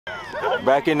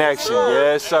Back in action,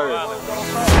 yes sir.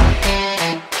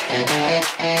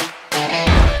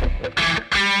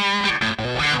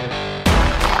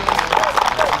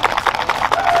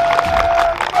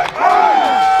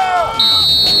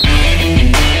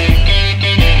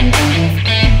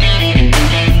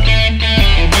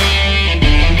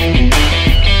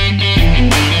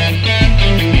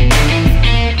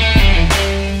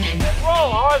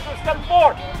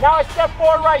 Now I step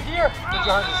forward right here. Put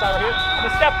your arms aside right here. I'm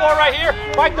gonna step forward right here,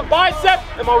 right the bicep,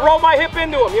 and I'm gonna roll my hip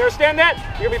into him. You understand that?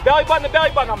 You're gonna be belly button to belly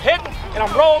button. I'm hitting, and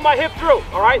I'm rolling my hip through,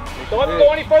 all right? Don't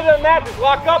go any further than that, just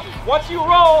lock up. Once you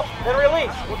roll, then release.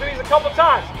 We'll do these a couple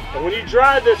times. And when you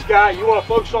drive this guy, you wanna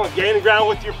focus on gaining ground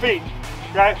with your feet,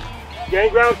 okay? Gain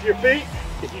ground with your feet.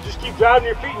 If you just keep driving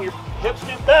your feet and your hips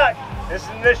get back, this is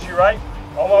an issue, right?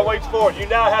 All my weight's forward. You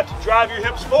now have to drive your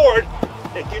hips forward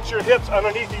and get your hips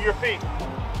underneath of your feet.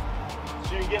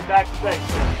 So you can get back to base.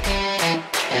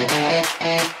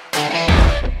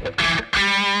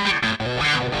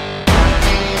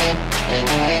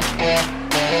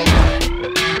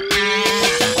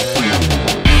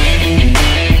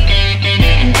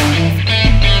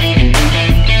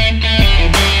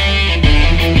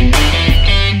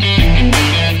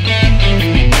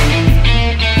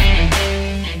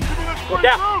 Go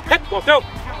down, hit, go through,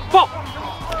 fall,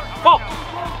 fall,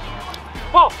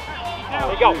 fall.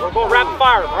 There you go. We're going rapid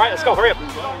fire. All right, let's go. Hurry up.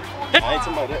 Hit.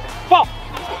 Fall.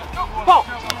 Fall.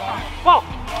 Fall.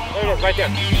 There it is, right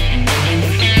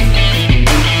there.